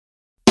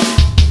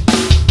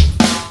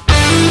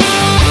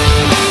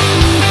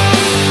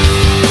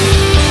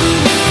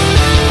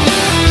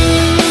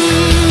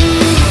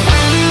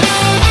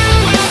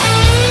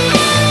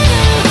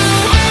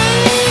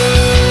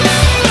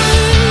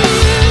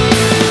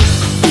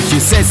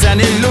It's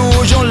an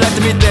illusion, let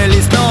me tell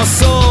it's not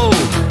so.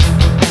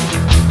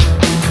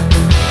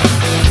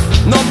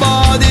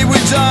 Nobody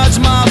will judge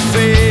my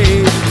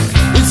fate.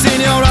 It's in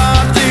your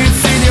heart,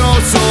 it's in your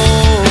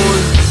soul.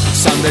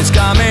 Sunday's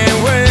coming,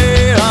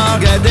 we are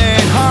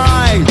getting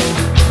high.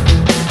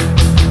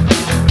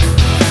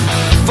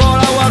 For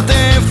our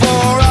team,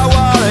 for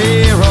our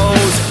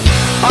heroes,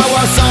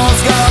 our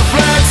songs got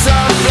flags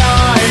are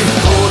flying.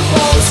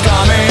 Football's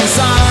coming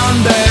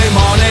Sunday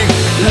morning,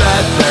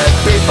 let the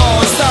people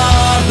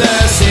start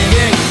their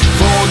singing.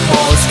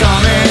 Football's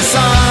coming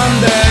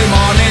Sunday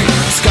morning,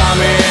 it's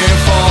coming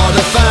for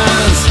the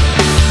fans.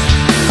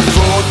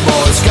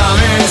 Football's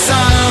coming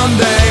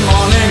Sunday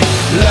morning,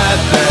 let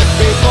the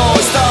people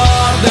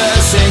start their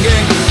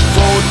singing.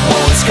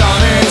 Football's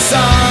coming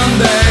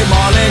Sunday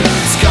morning,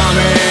 it's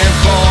coming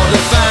for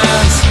the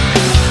fans.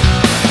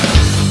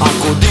 How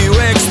could you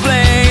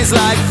explain it's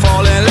like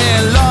falling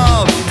in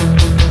love?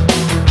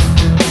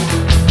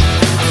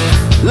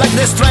 Like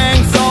the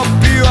strength of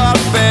pure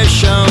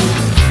passion,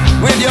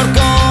 with your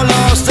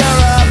colors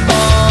there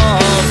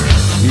above.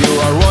 You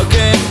are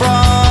walking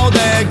proud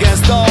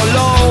against all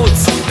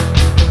odds,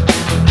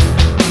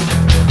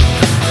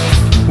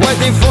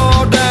 waiting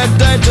for that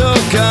day to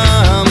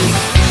come.